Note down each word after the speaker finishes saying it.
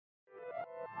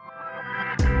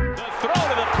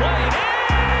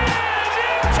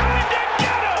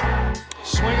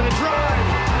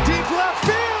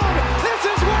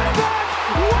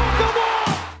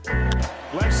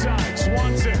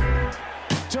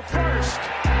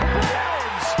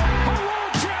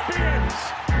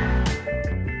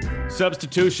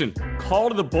Substitution. Call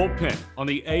to the bullpen on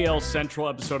the AL Central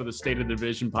episode of the State of the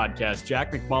Division podcast.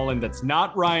 Jack McMullen, that's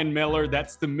not Ryan Miller.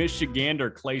 That's the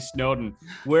Michigander, Clay Snowden,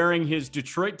 wearing his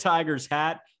Detroit Tigers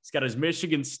hat. He's got his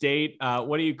Michigan State.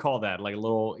 What do you call that? Like a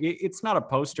little, it's not a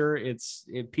poster. It's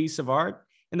a piece of art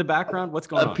in the background. What's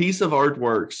going on? A piece of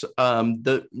artworks.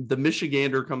 The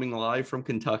Michigander coming live from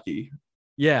Kentucky.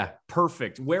 Yeah,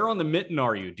 perfect. Where on the mitten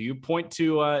are you? Do you point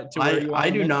to where you are? I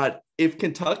do not. If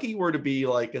Kentucky were to be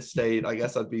like a state, I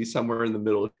guess I'd be somewhere in the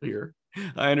middle here.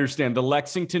 I understand. The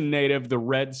Lexington native, the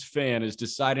Reds fan, is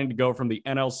deciding to go from the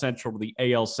NL Central to the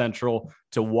AL Central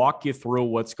to walk you through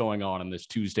what's going on this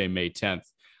Tuesday, May 10th.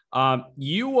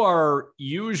 You are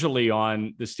usually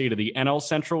on the state of the NL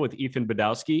Central with Ethan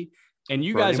Badowski, and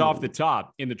you guys off the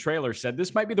top in the trailer said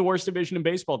this might be the worst division in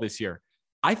baseball this year.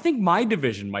 I think my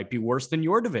division might be worse than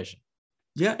your division.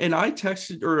 Yeah, and I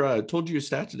texted or told you a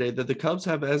stat today that the Cubs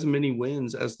have as many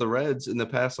wins as the Reds in the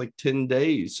past 10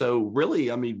 days. So really,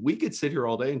 I mean, we could sit here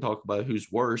all day and talk about who's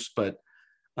worse, but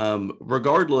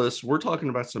regardless, we're talking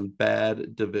about some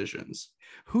bad divisions.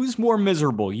 Who's more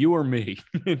miserable, you or me?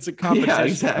 It's a competition. Yeah,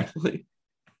 exactly.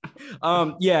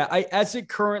 As it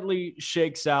currently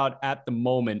shakes out at the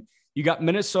moment, you got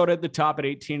Minnesota at the top at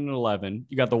 18-11.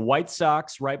 You got the White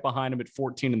Sox right behind them at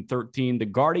 14-13. The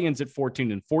Guardians at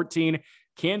 14-14.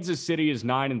 Kansas City is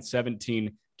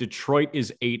 9-17. Detroit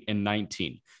is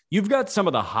 8-19. You've got some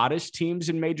of the hottest teams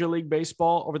in Major League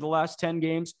Baseball over the last 10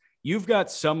 games. You've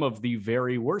got some of the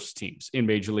very worst teams in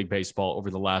Major League Baseball over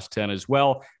the last 10 as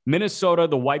well. Minnesota,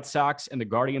 the White Sox, and the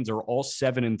Guardians are all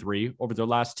 7-3 over their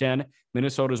last 10.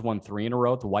 Minnesota's won 3 in a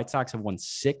row. The White Sox have won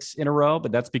 6 in a row,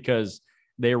 but that's because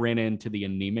they ran into the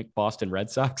anemic Boston Red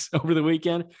Sox over the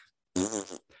weekend.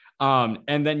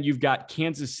 And then you've got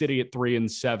Kansas City at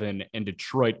 3-7 and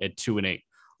Detroit at 2-8.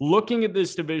 Looking at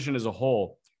this division as a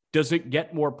whole, does it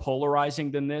get more polarizing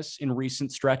than this in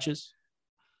recent stretches?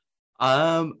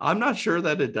 I'm not sure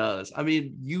that it does. I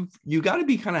mean, you got to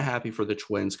be kind of happy for the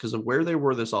Twins because of where they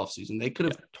were this offseason. They could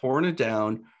have torn it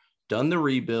down, done the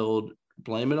rebuild,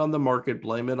 blame it on the market,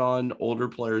 blame it on older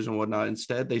players and whatnot.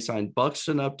 Instead, they signed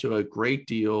Buxton up to a great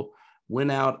deal, went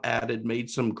out, added, made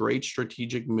some great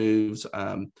strategic moves.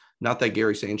 Not that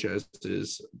Gary Sanchez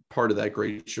is part of that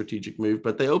great strategic move,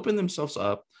 but they opened themselves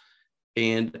up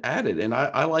and added. And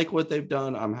I like what they've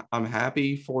done. I'm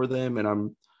happy for them, and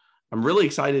I'm really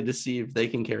excited to see if they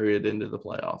can carry it into the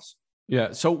playoffs.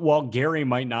 Yeah. So while Gary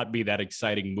might not be that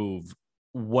exciting move,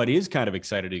 what is kind of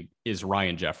exciting is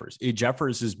Ryan Jeffers.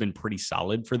 Jeffers has been pretty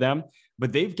solid for them,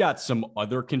 but they've got some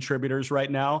other contributors right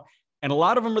now. And a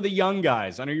lot of them are the young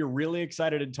guys. I know you're really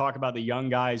excited to talk about the young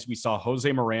guys. We saw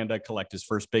Jose Miranda collect his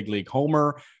first big league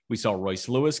homer. We saw Royce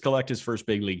Lewis collect his first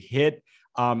big league hit.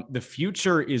 The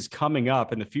future is coming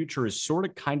up, and the future is sort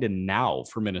of kind of now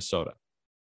for Minnesota.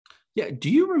 Yeah. Do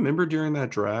you remember during that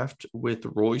draft with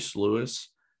Royce Lewis,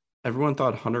 everyone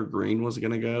thought Hunter Green was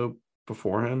going to go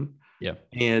before him? Yeah.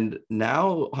 And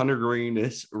now Hunter Green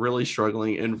is really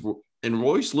struggling, and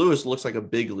Royce Lewis looks like a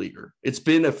big leaguer. It's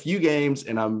been a few games,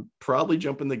 and I'm probably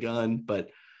jumping the gun, but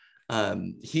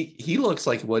he looks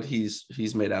like what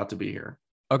he's made out to be here.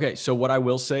 Okay. So what I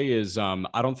will say is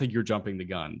I don't think you're jumping the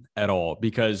gun at all,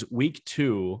 because week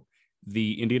 2,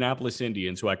 the Indianapolis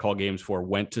Indians, who I call games for,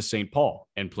 went to St. Paul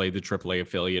and played the AAA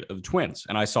affiliate of the Twins.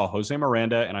 And I saw Jose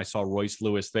Miranda and I saw Royce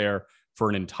Lewis there for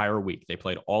an entire week. They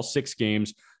played all 6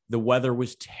 games. The weather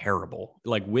was terrible.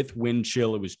 Like with wind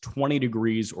chill, it was 20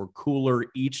 degrees or cooler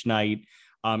each night.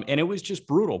 And it was just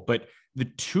brutal. But the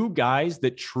 2 guys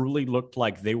that truly looked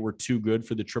like they were too good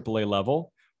for the AAA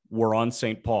level were on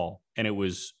St. Paul. And it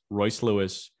was Royce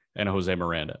Lewis and Jose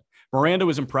Miranda. Miranda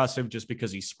was impressive just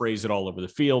because he sprays it all over the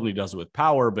field and he does it with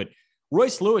power. But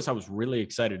Royce Lewis, I was really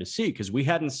excited to see because we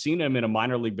hadn't seen him in a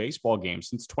minor league baseball game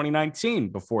since 2019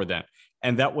 before then.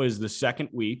 And that was the second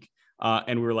week.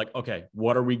 And we were like, okay,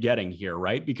 what are we getting here,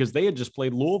 right? Because they had just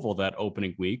played Louisville that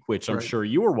opening week, which I'm sure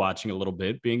you were watching a little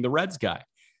bit, being the Reds guy.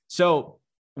 So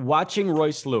watching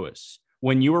Royce Lewis,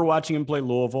 when you were watching him play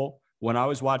Louisville, when I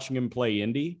was watching him play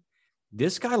Indy,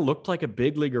 this guy looked like a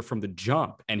big leaguer from the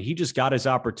jump, and he just got his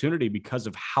opportunity because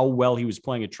of how well he was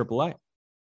playing at AAA.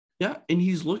 Yeah, and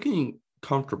he's looking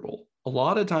comfortable. A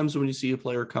lot of times when you see a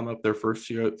player come up their first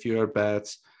few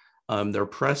at-bats, they're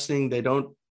pressing, they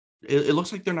don't, it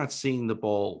looks like they're not seeing the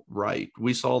ball right.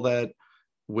 We saw that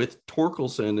with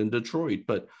Torkelson in Detroit,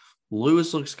 but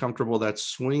Lewis looks comfortable. That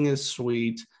swing is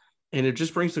sweet, and it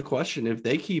just brings the question, if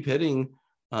they keep hitting,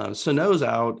 Sano's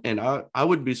out, and I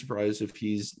would be surprised if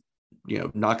he's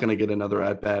not going to get another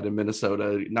at bat in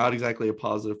Minnesota. Not exactly a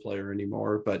positive player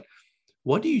anymore, but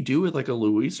what do you do with like a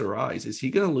Luis Ariz? Is he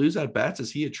going to lose at bats?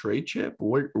 Is he a trade chip?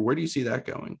 Where do you see that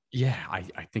going? Yeah,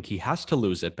 I think he has to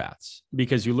lose at bats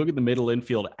because you look at the middle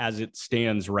infield as it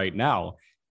stands right now,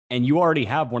 and you already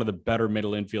have one of the better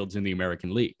middle infields in the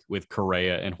American League with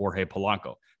Correa and Jorge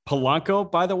Polanco.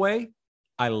 Polanco, by the way,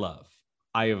 I love.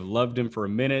 I have loved him for a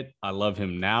minute. I love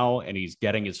him now, and he's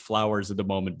getting his flowers at the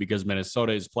moment because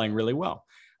Minnesota is playing really well.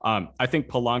 I think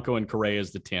Polanco and Correa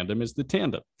is the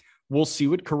tandem. We'll see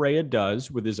what Correa does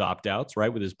with his opt-outs,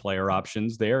 right? With his player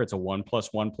options there. It's a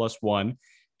 1+1+1.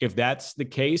 If that's the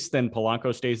case, then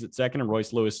Polanco stays at second and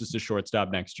Royce Lewis is the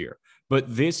shortstop next year.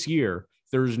 But this year,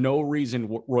 there's no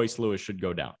reason Royce Lewis should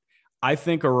go down. I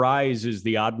think Ariz is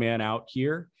the odd man out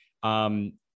here.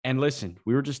 And listen,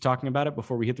 we were just talking about it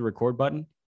before we hit the record button.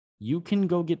 You can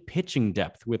go get pitching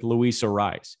depth with Luis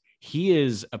Ariz. He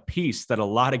is a piece that a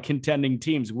lot of contending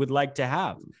teams would like to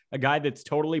have. A guy that's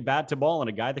totally bat to ball and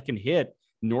a guy that can hit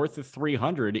north of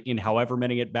 300 in however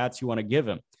many at-bats you want to give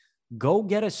him. Go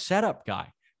get a setup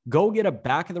guy. Go get a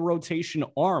back of the rotation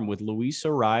arm with Luis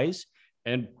Ariz.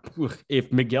 And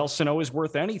if Miguel Sano is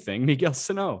worth anything, Miguel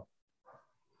Sano.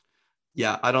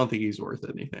 Yeah, I don't think he's worth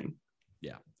anything.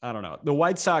 Yeah, I don't know. The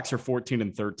White Sox are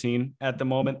 14-13 at the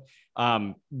moment.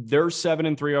 They're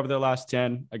 7-3 over their last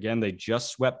 10. Again, they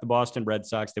just swept the Boston Red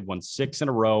Sox. They've won 6 in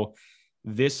a row.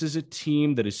 This is a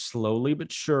team that is slowly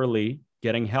but surely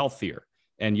getting healthier.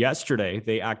 And yesterday,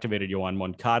 they activated Yoan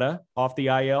Moncada off the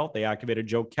IL. They activated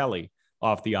Joe Kelly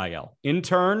off the IL. In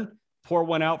turn, pour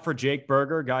one out for Jake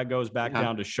Burger. Guy goes back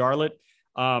down to Charlotte.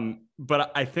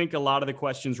 But I think a lot of the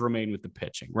questions remain with the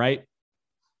pitching, right?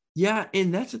 Yeah,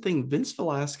 and that's the thing. Vince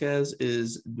Velasquez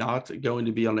is not going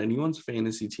to be on anyone's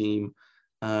fantasy team,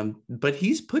 but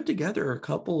he's put together a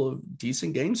couple of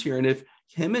decent games here. And if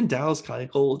him and Dallas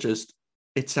Keuchel just,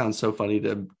 it sounds so funny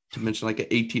to mention like an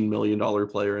 $18 million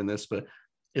player in this, but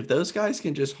if those guys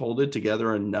can just hold it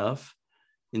together enough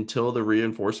until the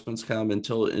reinforcements come,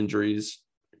 until injuries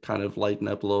kind of lighten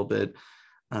up a little bit,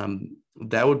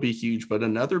 that would be huge. But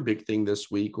another big thing this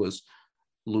week was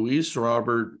Luis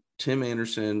Robert, Tim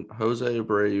Anderson, Jose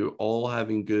Abreu, all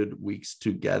having good weeks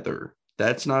together.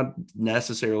 That's not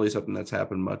necessarily something that's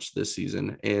happened much this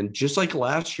season. And just like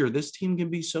last year, this team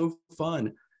can be so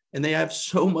fun and they have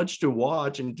so much to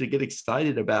watch and to get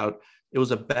excited about. It was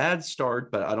a bad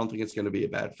start, but I don't think it's going to be a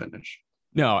bad finish.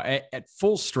 No, at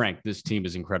full strength, this team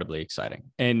is incredibly exciting.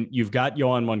 And you've got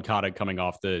Yoan Moncada coming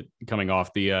off the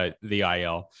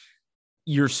IL.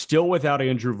 You're still without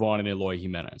Andrew Vaughn and Eloy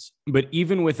Jimenez. But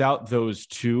even without those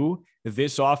two,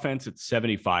 this offense at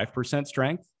 75%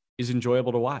 strength is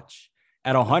enjoyable to watch.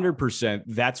 At 100%,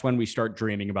 that's when we start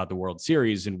dreaming about the World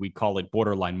Series, and we call it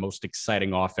borderline most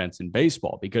exciting offense in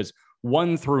baseball because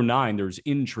 1 through 9, there's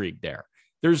intrigue there.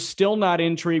 There's still not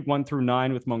intrigue 1 through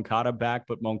 9 with Moncada back,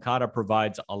 but Moncada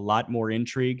provides a lot more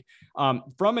intrigue.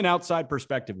 From an outside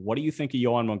perspective, what do you think of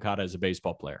Yoan Moncada as a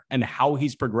baseball player and how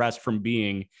he's progressed from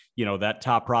being, that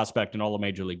top prospect in all of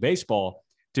Major League Baseball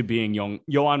to being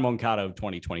Yoan Moncada of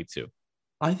 2022?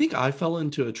 I think I fell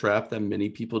into a trap that many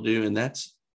people do, and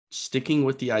that's sticking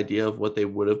with the idea of what they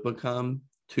would have become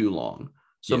too long.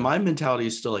 So my mentality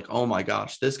is still like, oh my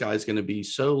gosh, this guy's going to be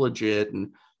so legit,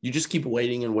 and you just keep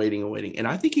waiting and waiting and waiting. And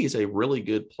I think he's a really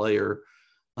good player.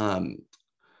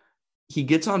 He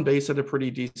gets on base at a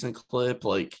pretty decent clip.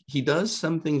 Like, he does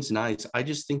some things nice. I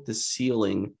just think the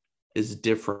ceiling is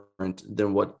different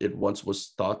than what it once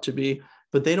was thought to be.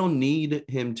 But they don't need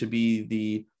him to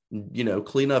be the,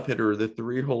 cleanup hitter, the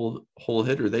 3-hole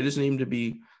hitter. They just need him to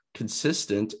be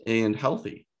consistent and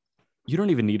healthy. You don't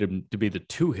even need him to be the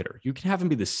 2 hitter. You can have him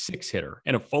be the 6 hitter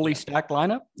in a fully stacked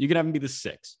lineup. You can have him be the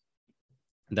 6.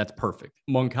 That's perfect.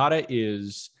 Moncada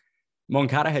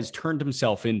has turned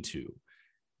himself into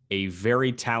a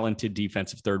very talented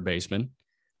defensive third baseman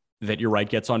that, you're right,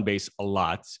 gets on base a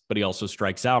lot, but he also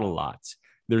strikes out a lot.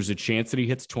 There's a chance that he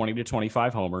hits 20 to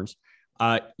 25 homers.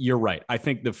 You're right. I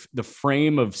think the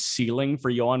frame of ceiling for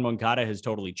Yoan Moncada has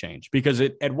totally changed because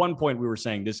at one point we were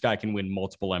saying this guy can win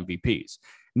multiple MVPs.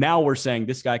 Now we're saying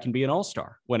this guy can be an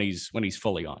all-star when he's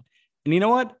fully on. And you know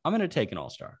what? I'm going to take an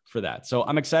all-star for that. So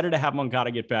I'm excited to have Moncada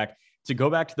get back. To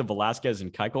go back to the Velasquez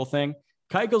and Keuchel thing,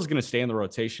 Keuchel's going to stay in the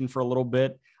rotation for a little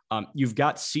bit. You've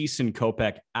got Cease and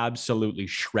Kopech absolutely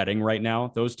shredding right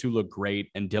now. Those two look great.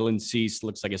 And Dylan Cease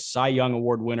looks like a Cy Young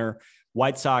Award winner.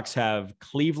 White Sox have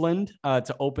Cleveland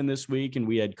to open this week, and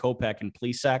we had Kopech and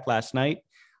Plesac last night.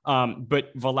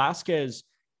 But Velasquez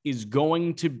is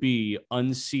going to be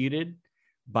unseated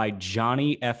by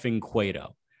Johnny effing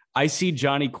Cueto. I see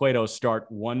Johnny Cueto start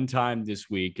one time this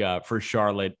week for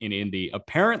Charlotte in Indy.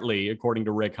 Apparently, according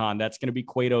to Rick Hahn, that's going to be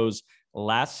Cueto's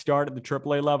last start at the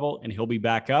AAA level, and he'll be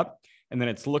back up. And then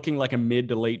it's looking like a mid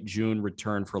to late June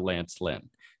return for Lance Lynn.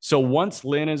 So once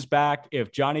Lynn is back,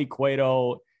 if Johnny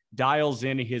Cueto dials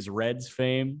in his Reds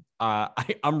fame,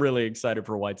 I'm really excited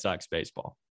for White Sox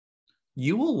baseball.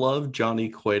 You will love Johnny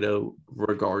Cueto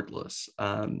regardless.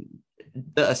 The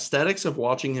aesthetics of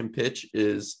watching him pitch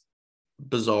is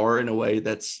bizarre in a way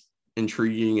that's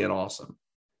intriguing and awesome.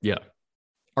 Yeah.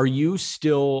 Are you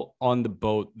still on the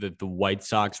boat that the White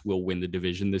Sox will win the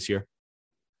division this year?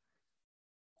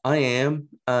 I am.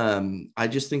 I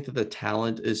just think that the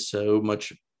talent is so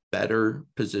much better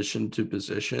position to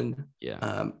position.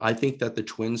 Yeah. I think that the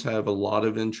Twins have a lot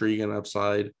of intrigue and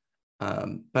upside.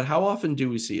 But how often do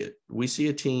we see it? We see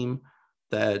a team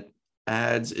that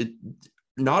adds it.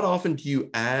 Not often do you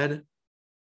add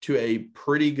to a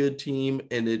pretty good team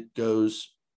and it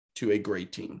goes to a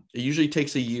great team. It usually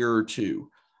takes a year or two.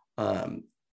 And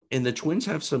the Twins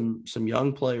have some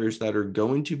young players that are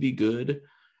going to be good,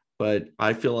 but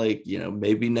I feel like,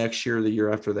 maybe next year, the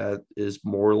year after that is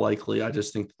more likely. I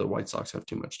just think that the White Sox have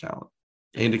too much talent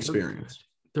and experience.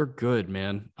 They're good,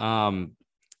 man. I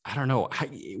don't know.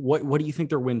 What do you think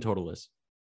their win total is?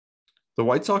 The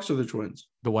White Sox or the Twins?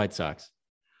 The White Sox.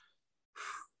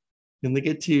 Can they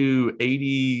get to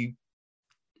 88?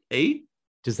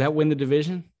 Does that win the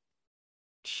division?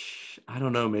 I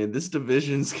don't know, man. This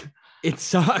division's... It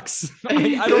sucks.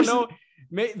 I don't know.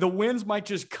 The wins might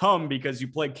just come because you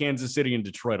play Kansas City and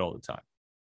Detroit all the time.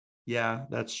 Yeah,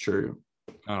 that's true.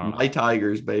 My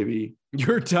Tigers, baby.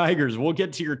 Your Tigers. We'll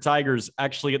get to your Tigers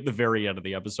actually at the very end of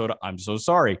the episode. I'm so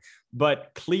sorry.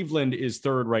 But Cleveland is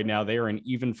third right now. They are an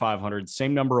even 500.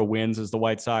 Same number of wins as the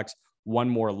White Sox. One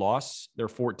more loss. They're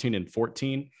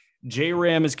 14-14.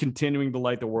 J-Ram is continuing to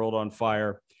light the world on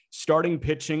fire. Starting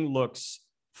pitching looks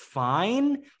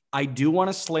fine. I do want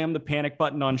to slam the panic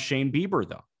button on Shane Bieber,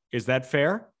 though. Is that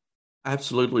fair?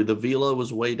 Absolutely. The velo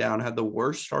was way down, had the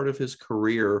worst start of his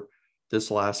career this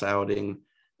last outing.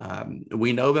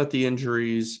 We know about the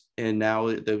injuries, and now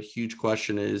the huge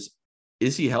question is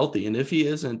he healthy? And if he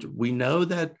isn't, we know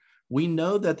that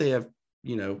they have,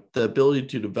 the ability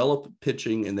to develop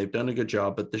pitching, and they've done a good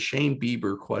job, but the Shane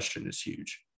Bieber question is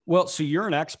huge. Well, so you're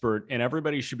an expert, and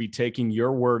everybody should be taking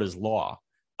your word as law.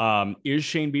 Is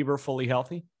Shane Bieber fully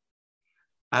healthy?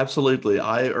 Absolutely.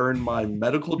 I earned my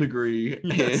medical degree.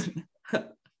 Yes.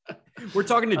 We're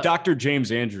talking to Dr. James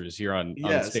Andrews here on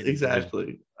yes, State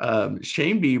exactly.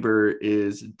 Shane Bieber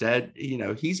is dead.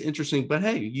 He's interesting, but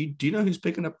hey, do you know who's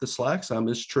picking up the slack some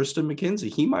is Tristan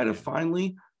McKenzie. He might have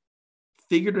finally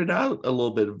figured it out a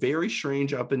little bit. Very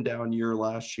strange up and down year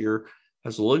last year,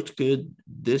 has looked good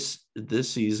this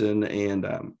season.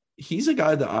 And he's a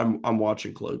guy that I'm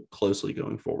watching closely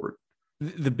going forward.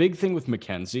 The big thing with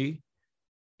McKenzie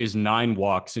is 9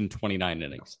 walks in 29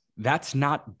 innings. That's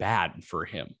not bad for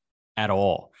him at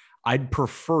all. I'd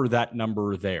prefer that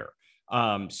number there.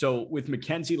 So with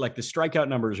McKenzie, like the strikeout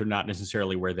numbers are not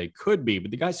necessarily where they could be, but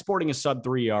the guy's sporting a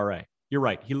sub-3 ERA. You're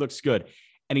right. He looks good.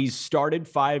 And he's started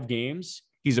 5 games.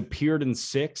 He's appeared in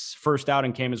 6. First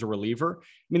outing came as a reliever. I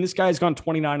mean, this guy's gone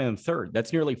 29 and a third.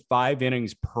 That's nearly 5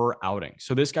 innings per outing.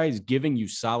 So this guy is giving you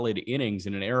solid innings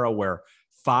in an era where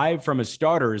 5 from a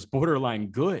starter is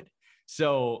borderline good.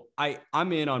 So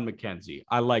I'm in on McKenzie.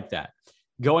 I like that.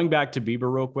 Going back to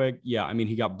Bieber real quick. Yeah, I mean,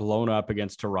 he got blown up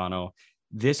against Toronto.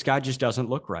 This guy just doesn't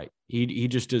look right. He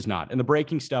just does not. And the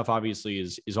breaking stuff obviously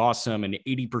is awesome. And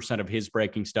 80% of his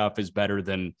breaking stuff is better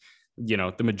than,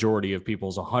 the majority of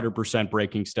people's 100%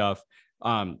 breaking stuff.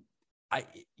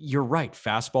 You're right.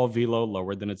 Fastball velo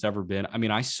lower than it's ever been. I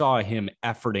mean, I saw him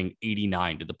efforting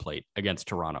 89 to the plate against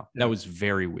Toronto. That was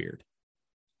very weird.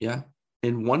 Yeah.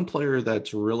 And one player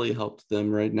that's really helped them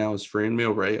right now is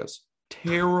Franmil Reyes.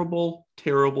 Terrible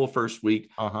first week.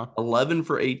 11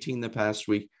 for 18 the past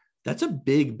week. That's a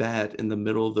big bat in the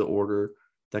middle of the order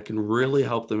that can really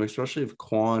help them, especially if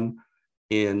Kwan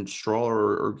and Straw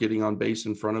are getting on base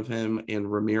in front of him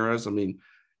and Ramirez. I mean,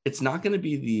 it's not going to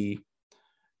be the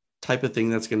type of thing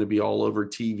that's going to be all over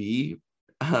TV.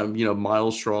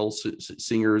 Miles Straw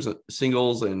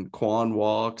singles and Kwan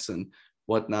walks and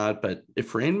whatnot. But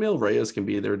if Franmil Reyes can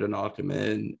be there to knock him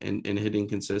in and hitting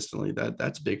consistently,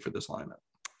 that's big for this lineup.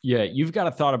 Yeah, you've got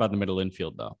a thought about the middle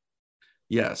infield, though.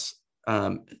 Yes.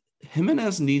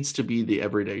 Jimenez needs to be the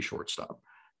everyday shortstop.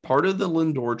 Part of the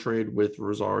Lindor trade with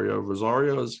Rosario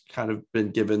has kind of been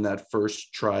given that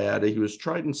first try at it. He was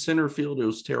tried in center field. It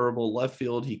was terrible. Left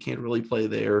field, he can't really play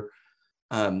there.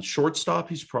 Shortstop,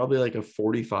 he's probably like a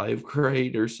 45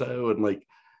 grade or so. And like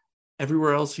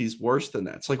everywhere else, he's worse than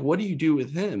that. It's like, what do you do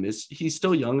with him? He's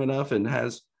still young enough and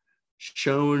has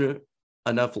shown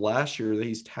enough last year that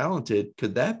he's talented.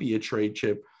 Could that be a trade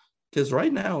chip? Because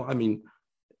right now, I mean,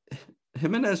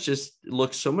 Jimenez just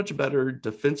looks so much better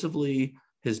defensively.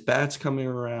 His bat's coming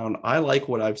around. I like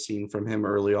what I've seen from him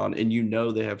early on.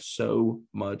 And they have so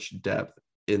much depth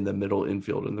in the middle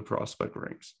infield in the prospect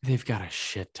ranks. They've got a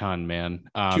shit ton, man.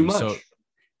 Too much. So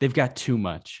they've got too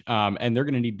much. And they're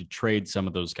going to need to trade some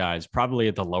of those guys, probably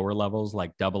at the lower levels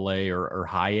like AA or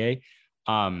high A.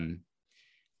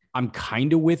 I'm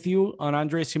kind of with you on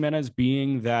Andres Jimenez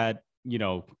being that,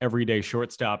 everyday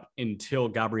shortstop until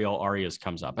Gabriel Arias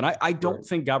comes up. And I don't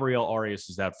think Gabriel Arias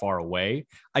is that far away.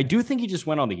 I do think he just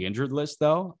went on the injured list,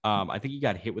 though. I think he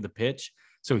got hit with a pitch.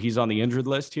 So he's on the injured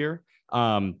list here.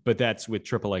 But that's with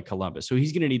AAA Columbus. So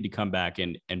he's going to need to come back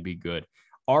and be good.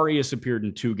 Arias appeared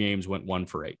in 2 games, went 1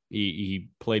 for 8. He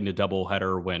played in a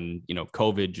doubleheader when,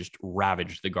 COVID just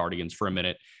ravaged the Guardians for a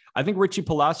minute. I think Richie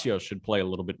Palacios should play a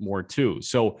little bit more too.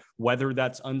 So whether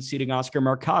that's unseating Oscar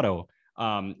Mercado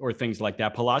or things like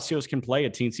that, Palacios can play a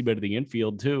teensy bit of the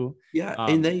infield too. Yeah,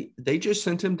 and they just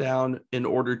sent him down in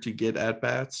order to get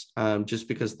at-bats just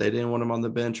because they didn't want him on the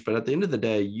bench. But at the end of the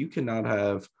day, you cannot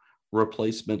have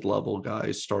replacement level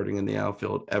guys starting in the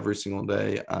outfield every single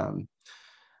day.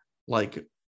 Like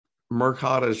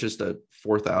Mercado is just a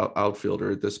 4th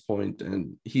outfielder at this point,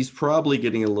 and he's probably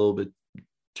getting a little bit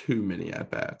too many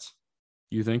at bats.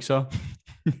 You think so?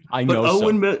 I know.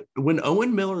 When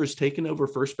Owen Miller is taking over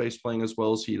first base playing as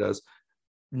well as he does,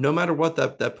 no matter what,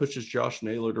 that pushes Josh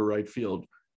Naylor to right field.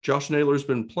 Josh Naylor's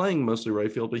been playing mostly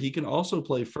right field, but he can also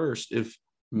play first if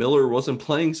Miller wasn't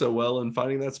playing so well and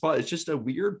finding that spot. It's just a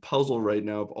weird puzzle right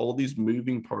now of all these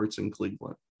moving parts in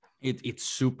Cleveland. It's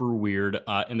super weird.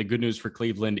 And the good news for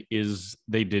Cleveland is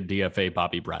they did DFA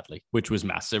Bobby Bradley, which was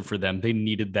massive for them. They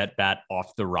needed that bat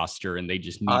off the roster, and they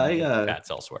just needed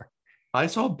bats elsewhere. I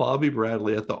saw Bobby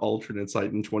Bradley at the alternate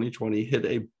site in 2020 hit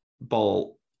a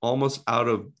ball almost out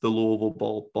of the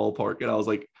Louisville ballpark. And I was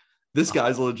like, this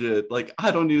guy's legit. Like,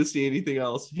 I don't need to see anything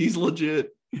else. He's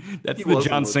legit. That's the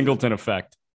John Singleton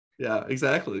effect. Yeah,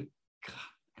 exactly.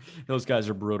 Those guys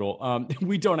are brutal.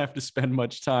 We don't have to spend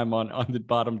much time on the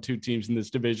bottom 2 teams in this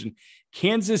division.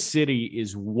 Kansas City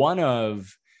is one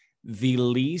of the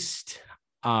least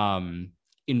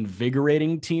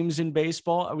invigorating teams in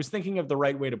baseball. I was thinking of the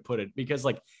right way to put it because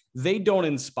they don't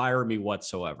inspire me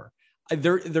whatsoever.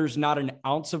 There's not an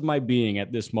ounce of my being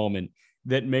at this moment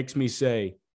that makes me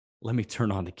say, let me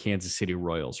turn on the Kansas City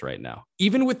Royals right now.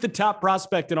 Even with the top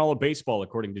prospect in all of baseball,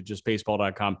 according to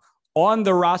justbaseball.com, on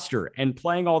the roster and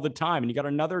playing all the time. And you got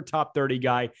another top 30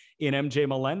 guy in MJ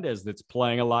Melendez that's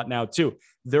playing a lot now too.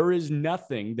 There is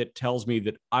nothing that tells me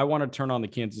that I want to turn on the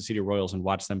Kansas City Royals and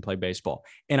watch them play baseball.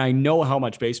 And I know how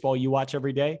much baseball you watch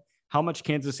every day. How much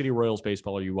Kansas City Royals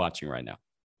baseball are you watching right now?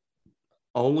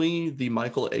 Only the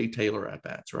Michael A. Taylor at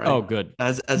bats, right? Oh, good.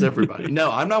 As everybody.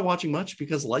 No, I'm not watching much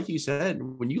because like you said,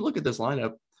 when you look at this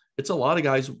lineup, it's a lot of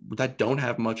guys that don't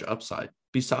have much upside.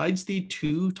 Besides the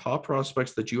 2 top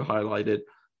prospects that you highlighted,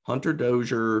 Hunter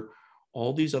Dozier,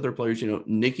 all these other players,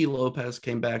 Nicky Lopez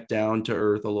came back down to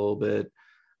earth a little bit.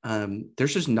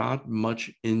 There's just not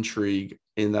much intrigue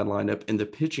in that lineup. And the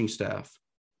pitching staff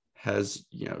has,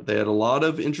 they had a lot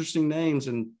of interesting names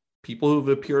and people who've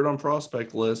appeared on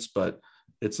prospect lists, but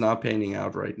it's not panning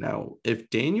out right now. If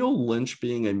Daniel Lynch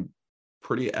being a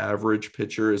pretty average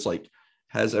pitcher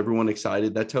has everyone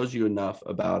excited, that tells you enough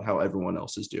about how everyone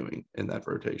else is doing in that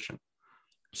rotation.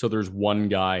 So there's one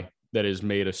guy that has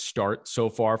made a start so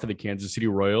far for the Kansas City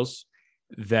Royals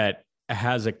that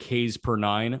has a Ks per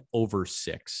 9 over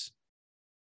 6.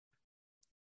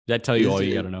 That tell you all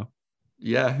you got to know?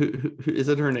 Yeah. Who is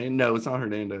it Hernandez? No, it's not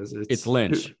Hernandez. It's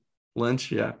Lynch.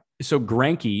 Lynch, yeah. So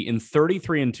Greinke in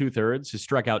 33 2/3 has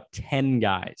struck out 10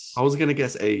 guys. I was going to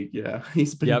guess 8. Yeah.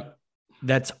 He's been. Yep.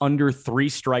 That's under 3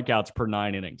 strikeouts per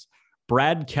 9 innings.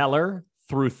 Brad Keller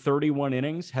through 31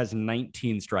 innings has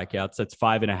 19 strikeouts. That's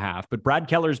 5.5. But Brad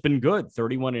Keller's been good.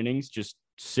 31 innings, just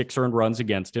 6 earned runs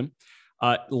against him.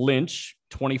 Lynch,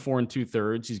 24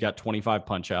 2/3. He's got 25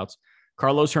 punchouts.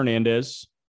 Carlos Hernandez,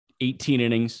 18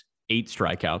 innings, 8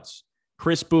 strikeouts.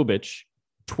 Chris Bubich,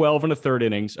 12 1/3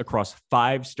 innings across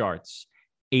 5 starts,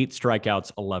 8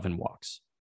 strikeouts, 11 walks.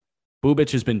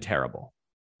 Bubich has been terrible.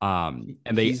 And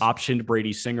they optioned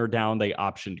Brady Singer down. They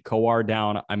optioned Kowar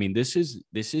down. I mean, this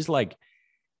is like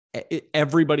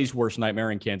everybody's worst nightmare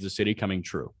in Kansas City coming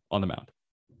true on the mound.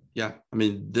 Yeah. I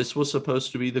mean, this was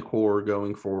supposed to be the core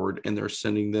going forward, and they're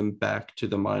sending them back to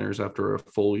the minors after a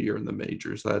full year in the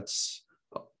majors. That's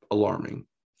alarming.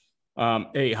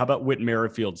 Hey, how about Whit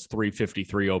Merrifield's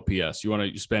 353 OPS? You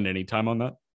want to spend any time on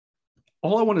that?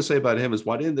 All I want to say about him is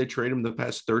why didn't they trade him the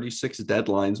past 36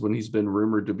 deadlines when he's been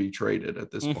rumored to be traded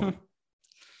at this point?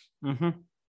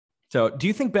 So do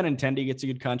you think Benintendi gets a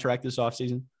good contract this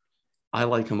offseason? I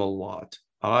like him a lot.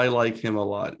 I like him a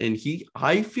lot. And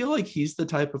I feel like he's the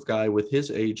type of guy with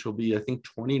his age, he'll be, I think,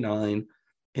 29,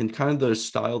 and kind of the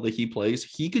style that he plays.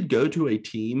 He could go to a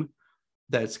team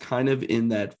that's kind of in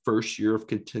that first year of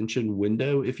contention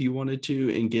window if you wanted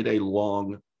to, and get a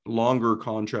longer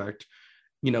contract.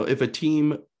 If a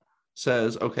team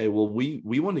says, okay, well, we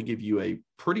want to give you a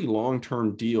pretty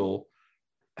long-term deal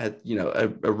at,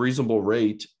 a reasonable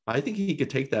rate, I think he could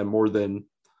take that more than,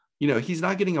 he's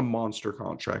not getting a monster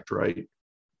contract, right?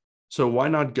 So why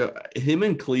not go him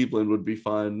in Cleveland would be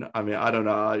fun. I mean, I don't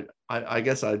know. I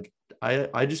guess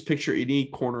I just picture any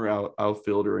corner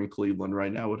outfielder in Cleveland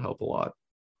right now would help a lot.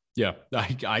 Yeah,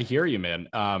 I hear you, man.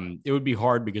 It would be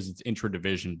hard because it's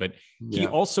intra-division, but he Yeah,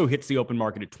 also hits the open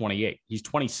market at 28. He's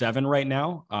 27 right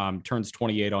now, turns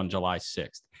 28 on July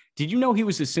 6th. Did you know he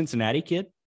was a Cincinnati kid?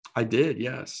 I did.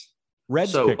 Yes.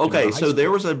 Reds So, picked him out okay. of high So there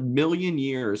school. was a million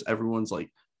years. Everyone's like,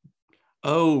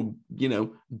 oh,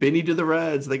 Benny to the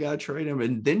Reds, they got to trade him.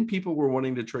 And then people were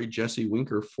wanting to trade Jesse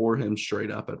Winker for him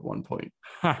straight up at one point.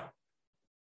 Huh.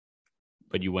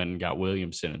 But you went and got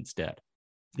Williamson instead.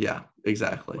 Yeah,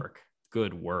 exactly.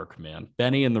 Good work, man.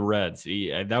 Benny and the Reds.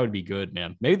 That would be good,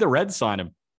 man. Maybe the Reds sign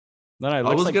him. Then I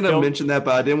was going to mention that,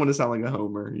 but I didn't want to sound like a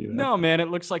homer. No, man, it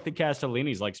looks like the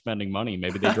Castellinis like spending money.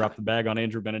 Maybe they dropped the bag on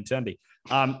Andrew Benintendi.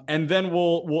 And then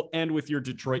we'll end with your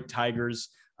Detroit Tigers.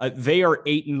 They are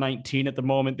 8-19 at the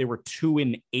moment. They were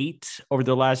 2-8 over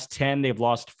the last 10. They've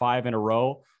lost 5 in a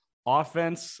row.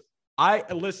 Offense,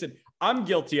 I'm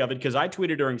guilty of it because I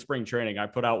tweeted during spring training. I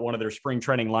put out one of their spring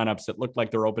training lineups that looked like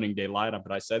their opening day lineup.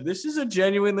 And I said, this is a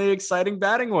genuinely exciting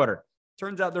batting order.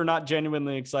 Turns out they're not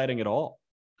genuinely exciting at all.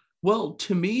 Well,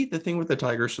 to me, the thing with the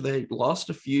Tigers, so they lost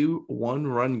a few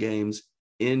one-run games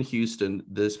in Houston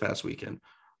this past weekend.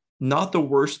 Not the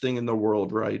worst thing in the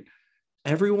world, right?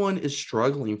 Everyone is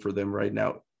struggling for them right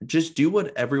now. Just do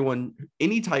what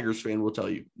any Tigers fan will tell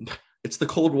you. It's the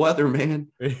cold weather, man.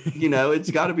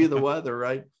 It's got to be the weather,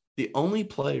 right? The only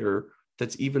player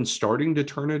that's even starting to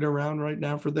turn it around right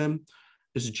now for them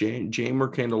is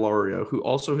Jeimer Candelario, who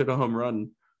also hit a home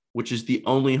run, which is the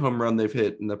only home run they've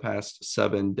hit in the past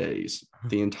 7 days,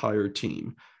 the entire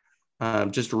team.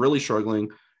 Just really struggling.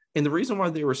 And the reason why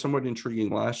they were somewhat intriguing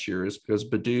last year is because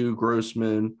Baddoo,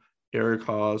 Grossman, Eric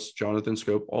Haas, Jonathan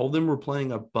Scope, all of them were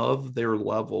playing above their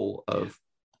level of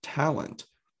talent.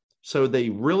 So they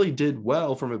really did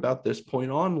well from about this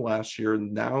point on last year.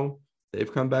 And now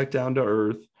they've come back down to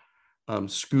earth.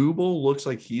 Skubal looks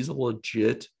like he's a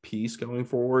legit piece going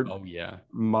forward. Oh, yeah.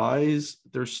 Mize,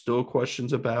 there's still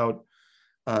questions about.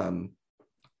 And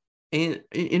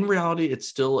in reality, it's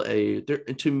still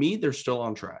to me, they're still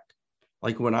on track.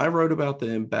 Like when I wrote about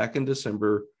them back in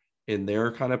December in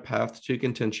their kind of path to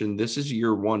contention, this is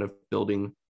year one of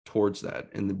building towards that.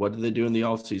 And what did they do in the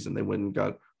offseason? They went and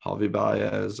got Javi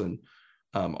Baez and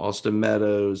Austin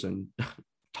Meadows and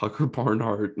Tucker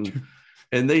Barnhart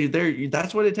and they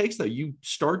that's what it takes though. You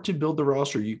start to build the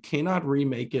roster. You cannot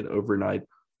remake it overnight.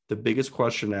 The biggest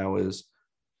question now is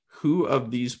who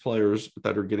of these players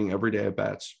that are getting everyday at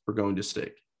bats are going to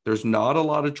stick. There's not a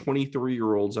lot of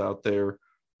 23-year-olds out there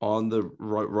on the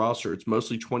roster. It's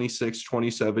mostly 26,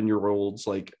 27-year-olds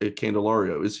like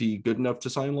Candelario. Is he good enough to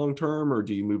sign long-term or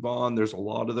do you move on? There's a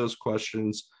lot of those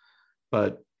questions,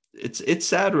 but it's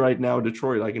sad right now,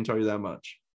 Detroit. I can tell you that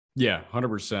much. Yeah,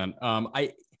 100%.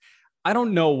 I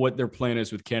don't know what their plan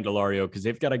is with Candelario because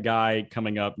they've got a guy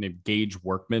coming up named Gage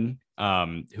Workman,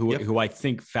 who I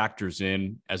think factors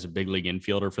in as a big league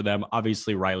infielder for them.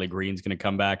 Obviously, Riley Green's going to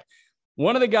come back.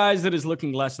 One of the guys that is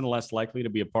looking less and less likely to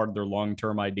be a part of their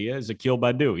long-term idea is Akil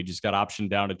Baddoo. He just got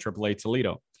optioned down to AAA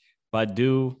Toledo.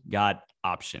 Baddoo got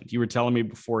optioned. You were telling me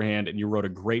beforehand, and you wrote a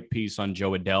great piece on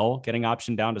Joe Adell getting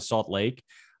optioned down to Salt Lake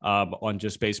on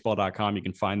justbaseball.com. You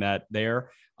can find that there.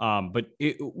 But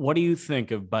what do you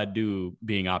think of Baddoo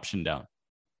being optioned down?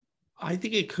 I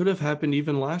think it could have happened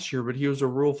even last year, but he was a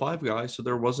Rule 5 guy, so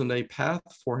there wasn't a path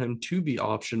for him to be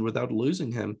optioned without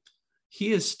losing him.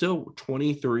 He is still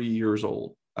 23 years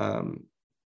old. It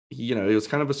was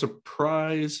kind of a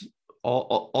surprise.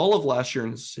 All of last year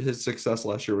and his success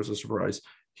last year was a surprise.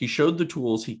 He showed the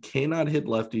tools. He cannot hit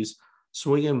lefties,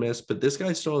 swing and miss, but this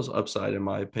guy still has upside, in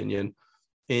my opinion.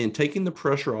 And taking the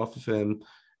pressure off of him,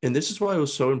 and this is why it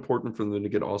was so important for them to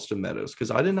get Austin Meadows,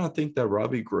 because I did not think that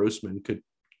Robbie Grossman could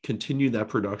continue that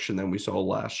production that we saw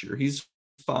last year. He's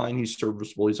fine. He's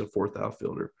serviceable. He's a fourth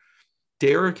outfielder.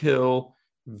 Derek Hill,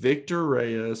 Victor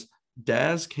Reyes,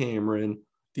 Daz Cameron,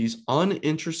 these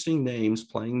uninteresting names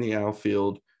playing the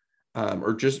outfield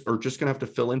are just going to have to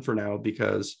fill in for now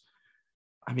because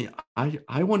I mean,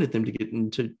 I wanted them to get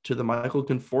into the Michael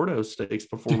Conforto stakes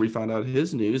before we found out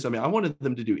his news. I mean, I wanted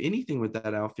them to do anything with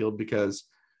that outfield because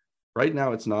right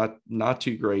now it's not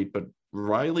too great, but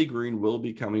Riley Green will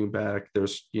be coming back.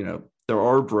 There's, there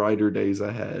are brighter days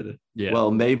ahead. Yeah.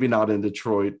 Well, maybe not in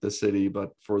Detroit, the city,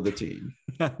 but for the team.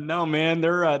 No, man,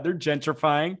 they're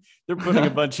gentrifying. They're putting a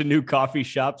bunch of new coffee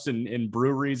shops and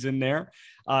breweries in there.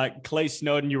 Clay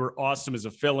Snowden, you were awesome as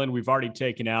a fill-in. We've already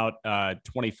taken out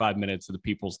 25 minutes of the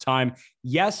people's time.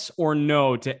 Yes or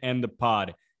no to end the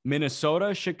pod?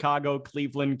 Minnesota, Chicago,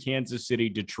 Cleveland, Kansas City,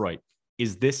 Detroit.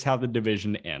 Is this how the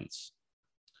division ends?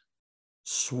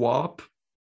 Swap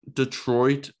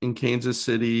Detroit and Kansas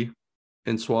City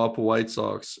and swap White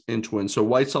Sox and Twins. So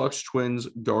White Sox, Twins,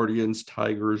 Guardians,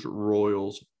 Tigers,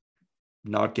 Royals.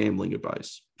 Not gambling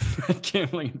advice.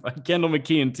 Kendall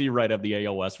McKee and T. Wright have the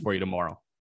AL West for you tomorrow.